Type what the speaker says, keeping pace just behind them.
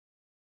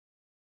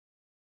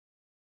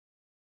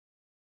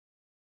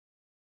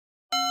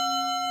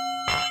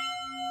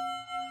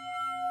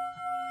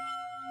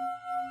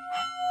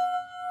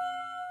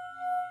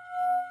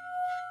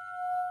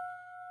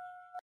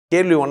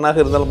கேள்வி ஒன்றாக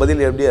இருந்தாலும்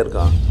பதில் எப்படியா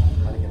இருக்கும்?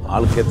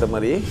 ஆளுக்கு ஏற்ற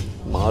மாதிரி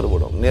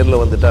மாறுபடும். நேரில்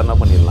வந்துட்டா என்ன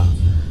பண்ணிடலாம்?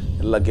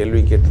 எல்லா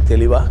கேள்வியும் கேட்டு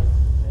தெளிவாக,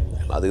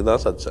 அதுக்கு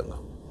தான்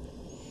சத்சங்கம்.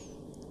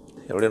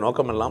 என்னுடைய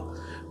நோக்கம் எல்லாம்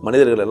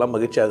மனிதர்கள் எல்லாம்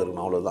மகிழ்ச்சியாக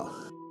இருக்கணும், அவ்வளோதான்.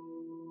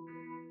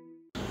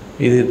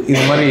 இது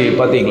மாதிரி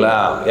பார்த்தீங்களா,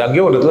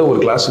 எங்கேயோ ஒரு இடத்துல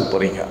ஒரு கிளாஸுக்கு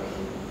போகிறீங்க,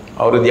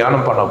 அவர்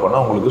தியானம்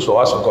பண்ண உங்களுக்கு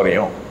சுவாசம்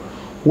குறையும்,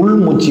 உள்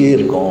மூச்சியே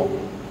இருக்கும்,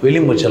 வெளி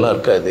மூச்செல்லாம்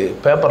இருக்காது.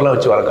 பேப்பர்லாம்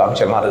வச்சு வர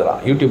காமிச்செல்லாம்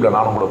இருக்கிறான். யூடியூப்பில்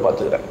நானும் கூட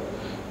பார்த்துக்கிறேன்.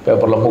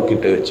 பேப்பரில்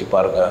மூக்கிட்டு வச்சு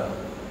பாருங்கள்,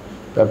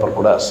 பேப்பர்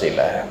கூட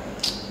அசையலை.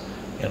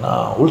 ஏன்னா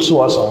உள்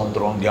சுவாசம்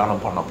வந்துடும்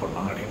தியானம் பண்ண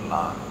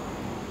அப்படின்லாம்.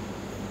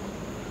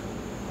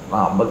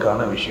 ஆனால்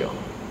அம்பக்கான விஷயம்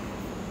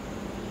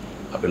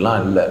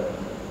அப்படிலாம் இல்லை.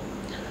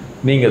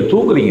 நீங்கள்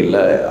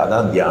தூக்குறீங்கல்ல,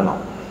 அதான்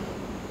தியானம்.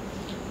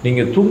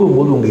 நீங்கள்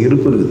தூக்கும்போது உங்கள்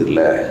இருப்பு இருக்குது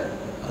இல்லை,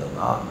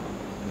 அதுதான்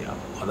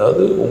தியானம்.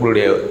 அதாவது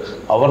உங்களுடைய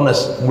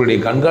அவேர்னஸ், உங்களுடைய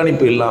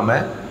கண்காணிப்பு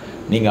இல்லாமல்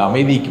நீங்கள்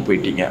அமைதிக்கு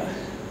போயிட்டீங்க,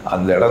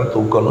 அந்த இடம்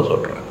தூக்கம்னு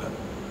சொல்கிறாங்க.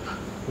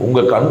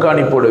 உங்கள்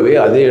கண்காணிப்போடவே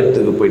அதே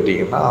இடத்துக்கு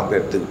போயிட்டீங்கன்னா அந்த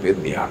இடத்துக்கு பேர்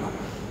தியானம்.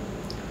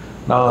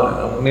 நான்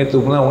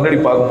முன்னாடி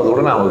பார்க்கும்போது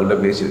கூட நான் அவங்ககிட்ட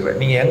பேசியிருக்கிறேன்.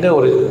 நீங்கள் எங்கே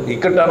ஒரு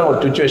இக்கட்டான ஒரு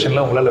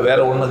சுச்சுவேஷனில் உங்களால்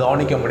வேறு ஒன்று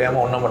கவனிக்க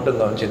முடியாமல் ஒன்றை மட்டும்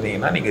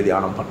கவனிச்சிருந்தீங்கன்னா நீங்கள்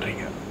தியானம்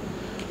பண்ணுறீங்க.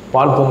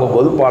 பால்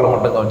பொங்கும்போது பாலை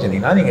மட்டும்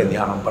கவனிச்சிருந்தீங்கன்னா நீங்கள்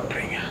தியானம்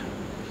பண்ணுறீங்க.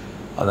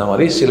 அந்த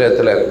மாதிரி சில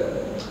இடத்துல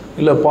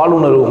இல்லை,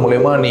 பாலுணர்வு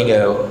மூலயமா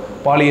நீங்கள்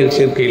பாலியல்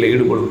சேர்க்கையில்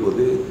ஈடுபடும்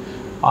போது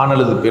ஆண்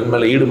அல்லது பெண்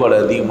மேலே ஈடுபாடு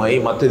அதிகமாகி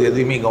மற்றது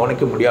எதுவுமே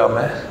கவனிக்க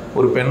முடியாமல்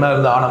ஒரு பெண்ணாக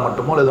இருந்து ஆணை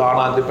மட்டுமோ அல்லது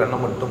ஆணாக இருந்து பெண்ணை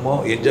மட்டுமோ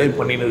என்ஜாய்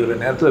பண்ணின்னு இருக்கிற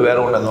நேரத்தில்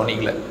வேறு ஒன்றை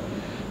கவனிக்கலை.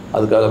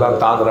 அதுக்காக தான்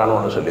தாங்குறான்னு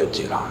ஒன்று சொல்லி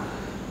வச்சுக்கிறான்.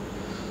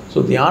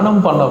 ஸோ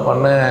தியானம்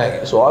பண்ண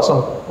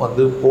சுவாசம்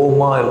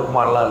போகுமா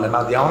இருக்குமாலாம் இல்லை.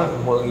 நான் தியானம்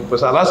இப்போ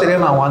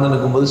சராசரியாக நான் வாழ்ந்து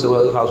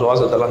நிற்கும்போது நான்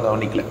சுவாசத்தெல்லாம்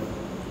கவனிக்கலை.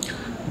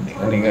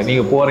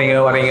 நீங்கள் போகிறீங்க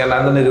வரீங்க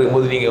நடந்து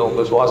இருக்கும்போது நீங்கள்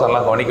உங்கள்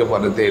சுவாசம்லாம் கவனிக்க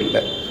போகிறதே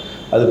இல்லை.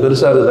 அது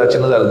பெருசாக இருக்குதா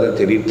சின்னதாக இருக்குதா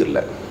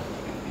தெரியறதில்லை.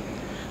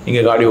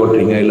 நீங்கள் காடி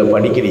ஓட்டுறீங்க, இல்லை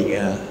படிக்கிறீங்க,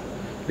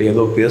 இல்லை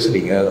ஏதோ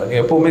பேசுகிறீங்க,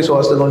 நீங்கள் எப்போவுமே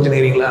சுவாசத்தை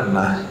கவனிச்சுக்கிறீங்களா என்ன?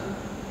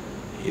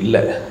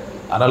 இல்லை.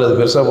 அதனால் அது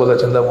பெருசாக போதா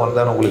சின்னதாக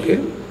போனதான்னு உங்களுக்கு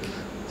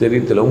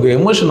தெரியல. உங்கள்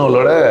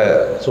எமோஷனலோட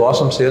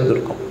சுவாசம்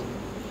சேர்ந்துருக்கும்.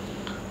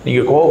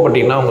 நீங்கள்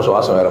கோவப்பட்டீங்கன்னா உங்கள்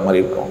சுவாசம் வேறு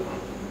மாதிரி இருக்கும்.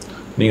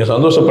 நீங்கள்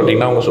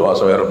சந்தோஷப்பட்டீங்கன்னா உங்கள்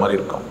சுவாசம் வேறு மாதிரி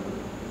இருக்கும்.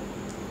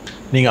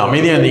 நீங்கள்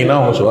அமைதியாக இருந்தீங்கன்னா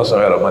உங்கள்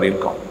சுவாசம் வேறு மாதிரி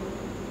இருக்கும்.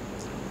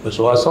 உங்கள்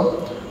சுவாசம்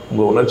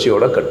உங்கள்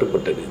உணர்ச்சியோட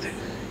கட்டுப்பட்டு இருக்குது.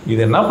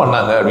 இது என்ன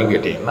பண்ணாங்க அப்படின்னு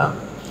கேட்டிங்கன்னா,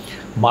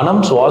 மனம்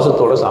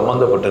சுவாசத்தோடு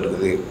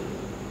சம்மந்தப்பட்டிருக்குது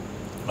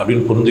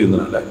அப்படின்னு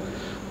புரிஞ்சுக்கிறதுனால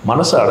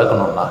மனசை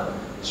அடக்கணும்னா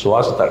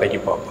சுவாசத்தை அடக்கி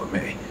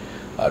பார்ப்போமே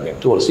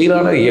அப்படின்ட்டு ஒரு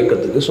சீரான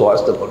இயக்கத்துக்கு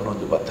சுவாசத்தை கொண்டு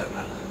வந்து பார்த்தாங்க.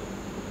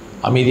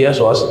 அமைதியாக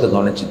சுவாசத்தை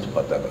கவனிச்சுட்டு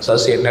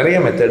பார்த்தாங்க. நிறைய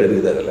மெத்தட்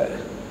இருக்குது அதில்.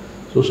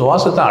 ஸோ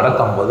சுவாசத்தை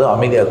அடக்கும் போது,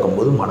 அமைதியாக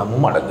இருக்கும்போது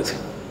மனமும் அடக்குது.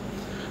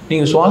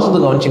 நீங்கள் சுவாசத்தை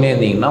கவனிச்சுனே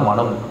இருந்தீங்கன்னா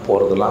மனம்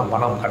போகிறதெல்லாம்,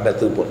 மனம்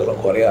கண்டத்துக்கு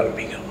போகிறதெல்லாம் குறைய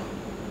ஆரம்பிக்கணும்.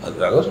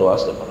 அதுக்காக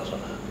சுவாசத்தை பண்ண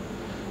சொன்னேன்.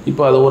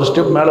 இப்போ அது ஒரு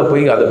ஸ்டெப் மேலே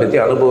போய் அதை பற்றி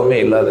அனுபவமே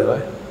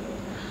இல்லாதவன்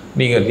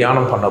நீங்கள்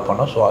தியானம்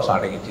பண்ண சுவாசம்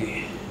அடங்கிச்சு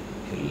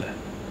இல்லை,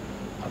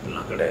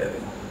 அப்படிலாம் கிடையாது.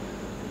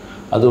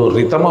 அது ஒரு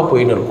ரித்தமாக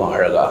போயின்னு இருக்கும்.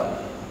 அழகாக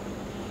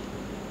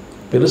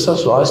பெருசாக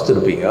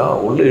சுவாசித்திருப்பீங்க,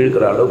 உள்ளே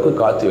இழுக்கிற அளவுக்கு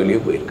காற்று வெளியே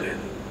போயிருக்காது.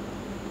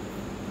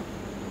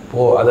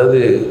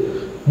 அதாவது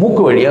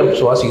மூக்கு வழியாக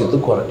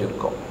சுவாசிக்கிறதுக்கு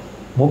குறைஞ்சிருக்கும்,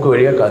 மூக்கு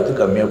வழியாக காற்று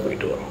கம்மியாக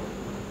போயிட்டு வரும்.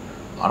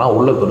 ஆனால்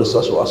உள்ளே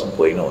பெருசாக சுவாசம்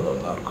போயின்னு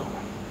வந்து தான் இருக்கும்.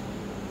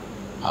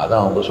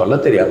 அதான் அவங்க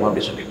சொல்ல தெரியாமல்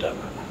அப்படி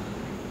சொல்லிட்டாங்க.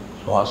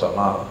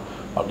 சுவாசம்லாம்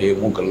அப்படியே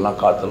மூக்கெல்லாம்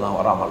காற்றுலாம்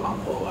வராமல்லாம்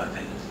போகாது,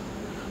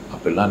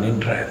 அப்படிலாம்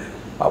நின்றாது.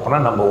 அப்போனா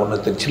நம்ம ஒன்று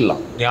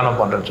தைச்சிடலாம், தியானம்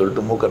பண்ணுறேன்னு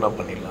சொல்லிட்டு மூக்கை என்ன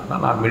பண்ணிடலாம்.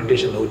 நான்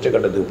மெடிடேஷனில்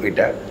உச்சக்கட்டத்துக்கு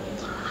போயிட்டேன்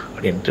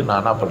அப்படின்ட்டு நான்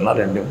என்ன பண்ணலாம்,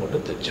 ரெண்டையும்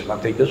போட்டு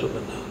தைச்சிடலாம். தைக்க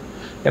சொல்லுங்கள்.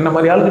 என்ன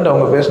மாதிரி ஆளுக்கிட்ட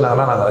அவங்க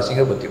பேசினாங்கன்னா நாங்கள்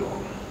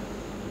அசிங்கப்படுத்திடுவோம்.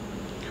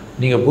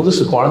 நீங்கள்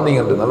புதுசு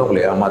குழந்தைங்கன்றதுனால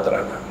உங்களை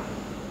ஏமாத்துறாங்க.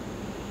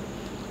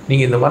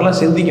 நீங்கள் இந்த மாதிரிலாம்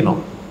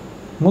சிந்திக்கணும்.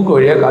 மூக்கு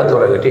வழியாக காற்று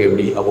வர கட்டி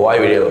எப்படி, அப்போ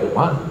வாய் வழியாக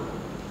வருமா?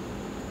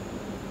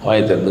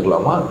 வாயை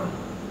திறந்துக்கலாமா?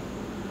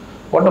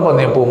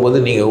 ஓட்டப்பந்தயம் போகும்போது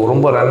நீங்கள்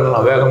ரொம்ப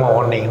ரன்லாம் வேகமாக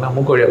ஓடினீங்கன்னா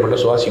மூக்கு வழியாக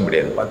மட்டும் சுவாசிக்க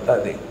முடியாது,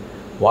 பத்தாது.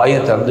 வாயை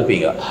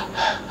திறந்துப்பீங்க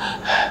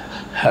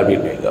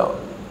அப்படின்னுவீங்க,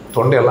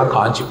 தொண்டையெல்லாம்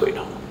காஞ்சி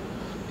போயிடும்.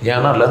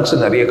 ஏன்னா லங்ஸ்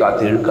நிறைய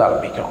காற்று இழுக்க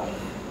ஆரம்பிக்கும்,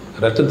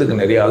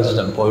 ரத்தத்துக்கு நிறைய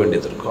ஆக்சிஜன் போக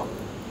வேண்டியது இருக்கும்.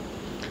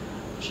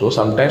 ஸோ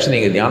சம்டைம்ஸ்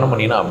நீங்கள் தியானம்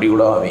பண்ணிங்கன்னா அப்படி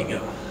கூட ஆவீங்க.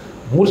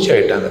 மூர்ச்சி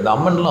ஆகிட்டாங்க. இந்த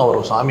அம்மன்லாம்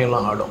வரும்,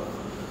 சாமியெல்லாம் ஆடும்.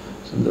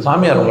 இந்த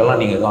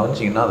சாமியாரவங்களெல்லாம் நீங்கள்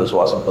கவனிச்சிங்கன்னா அது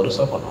சுவாசம்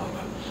பெருசாக பண்ணுவாங்க.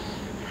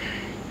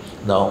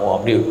 இந்த அவங்க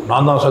அப்படி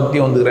நான் தான் சக்தி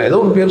வந்துக்கிறேன் ஏதோ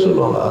ஒரு பேர்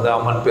சொல்லுவாங்க, அந்த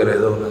அம்மன் பேர்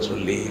ஏதோ ஒன்று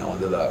சொல்லி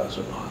வந்ததாக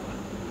சொல்லுவாங்க.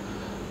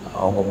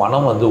 அவங்க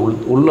மனம்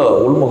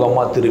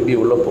உள்முகமாக திரும்பி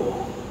உள்ளே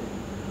போகும்,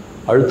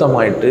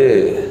 அழுத்தமாயிட்டு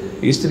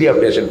ஹிஸ்ட்ரியா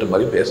பேஷண்ட்டு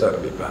மாதிரி பேச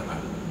ஆரம்பிப்பாங்க.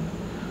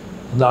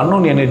 இந்த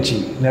அன்னோன் எனர்ஜி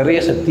நிறைய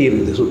சக்தி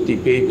இருக்குது, சுற்றி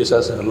பேய்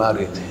பிசாசுங்கள்லாம்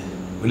இருக்குது,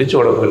 வெளிச்ச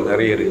உடம்புகள்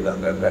நிறைய இருக்குது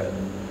அங்கங்கே.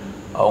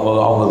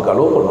 அவங்களுக்கு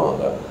அலோவ்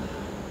பண்ணுவாங்க.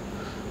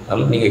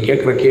 அதனால் நீங்கள்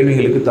கேட்குற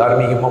கேள்விகளுக்கு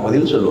தார்மீகமாக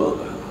பதில்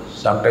சொல்லுவாங்க.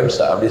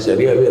 சம்டைம்ஸ் அப்படி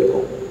சரியாகவே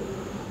இருக்கும்.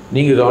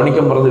 நீங்கள் கவனிக்க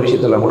மறந்த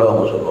விஷயத்தெல்லாம் கூட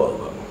அவங்க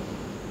சொல்லுவாங்க.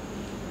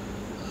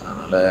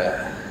 அதனால்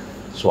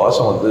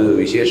சுவாசம்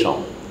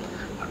விசேஷம்,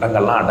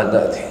 அடங்கெல்லாம்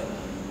அடங்காது.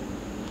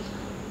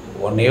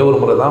 ஒன்றே ஒரு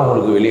முறை தான்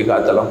உங்களுக்கு வெளியே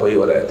காற்றெல்லாம்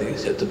போய் வராது,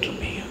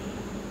 செத்துட்ருப்பீங்க,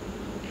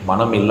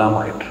 மனம் இல்லாமல்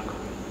ஆகிட்டுருக்கும்.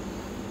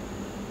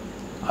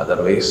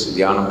 அதர்வைஸ்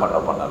தியானம்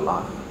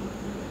பண்ணலாம்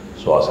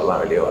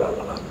சுவாசம்லாம் வெளியே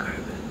வராமலாம்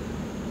இருக்காது,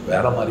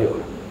 வேறு மாதிரி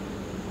வரும்,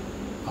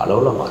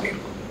 அளவில் மாறி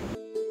இருக்கும்.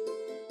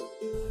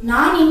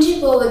 நான் இன்றி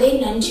போவதே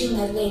நன்றி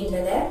உணர்வு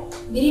என்பதை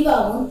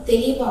விரிவாகவும்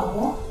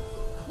தெளிவாகவும்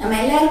நம்ம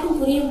எல்லாருக்கும்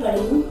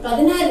புரியும்படியும்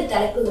 16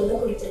 தலைப்புகள்ல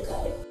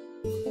கொடுத்திருக்காரு.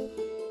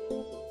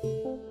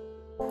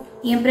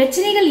 என்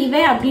பிரச்சனைகள்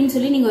இவை அப்படின்னு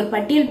சொல்லி நீங்க ஒரு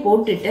பட்டியல்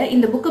போட்டுட்டு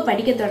இந்த புக்கை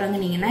படிக்க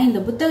தொடங்குனீங்கன்னா இந்த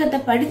புத்தகத்தை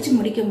படிச்சு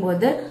முடிக்கும்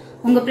போது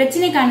உங்க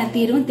பிரச்சனைக்கான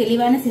தீர்வும்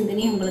தெளிவான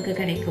சிந்தனையும் உங்களுக்கு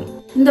கிடைக்கும்.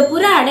 இந்த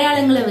புற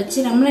அடையாளங்களை வச்சு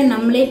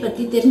நம்மளே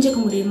பத்தி தெரிஞ்சுக்க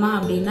முடியுமா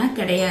அப்படின்னா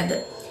கிடையாது.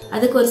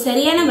 அதுக்கு ஒரு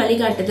சரியான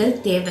வழிகாட்டுதல்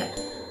தேவை.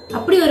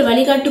 அப்படி ஒரு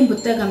வழிகாட்டும்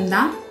புத்தகம்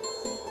தான்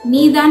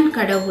நீதான்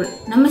கடவுள்,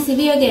 நம்ம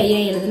சிவயோகி ஐயா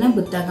எழுதின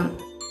புத்தகம்.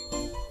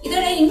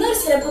 இதோட இன்னொரு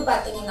சிறப்பு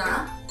பாத்தீங்கன்னா,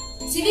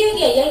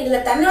 சிவயோகி ஐயா இதுல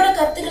தன்னோட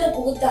கருத்துக்களை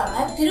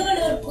புகுத்தாம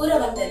திருவள்ளுவர் கூற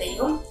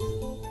வந்ததையும்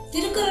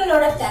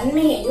திருக்குறளோட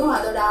தன்மையையும்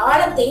அதோட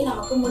ஆழத்தையும்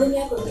நமக்கு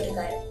முழுமையா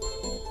கொடுத்திருக்காரு.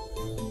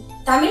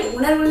 தமிழ்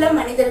உணர்வுள்ள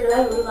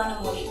மனிதர்களால் உருவான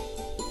மொழி.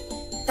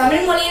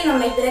 தமிழ் மொழியை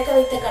நம்மை பிறக்க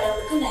வைத்த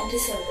கடவுளுக்கு நன்றி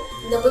சொல்வோம்.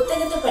 இந்த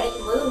புத்தகத்தை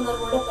படிக்கும்போது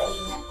உணர்வோட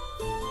படியுங்க.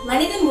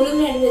 மனிதன்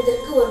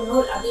முழுமையடைவதற்கு ஒரு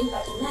நூல் அப்படின்னு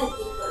பாத்தீங்கன்னா அது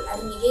திருக்குறள்.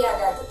 அது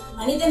மிகையாகாது.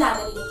 மனித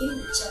நாகரிகத்தின்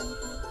உச்சம்.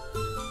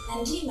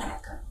 நன்றி,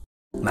 வணக்கம்.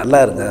 நல்லா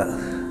இருங்க,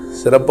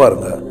 சிறப்பாக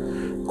இருங்க,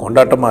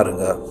 கொண்டாட்டமாக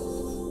இருங்க.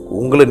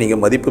 உங்களை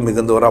நீங்கள் மதிப்பு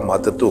மிகுந்தவராக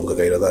மாற்றுறது உங்கள்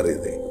கையில் தான்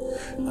இருக்குது.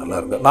 நல்லா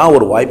இருங்க. நான்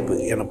ஒரு வாய்ப்பு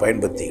என்னை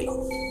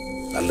பயன்படுத்திக்கலாம்.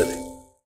 நல்லது.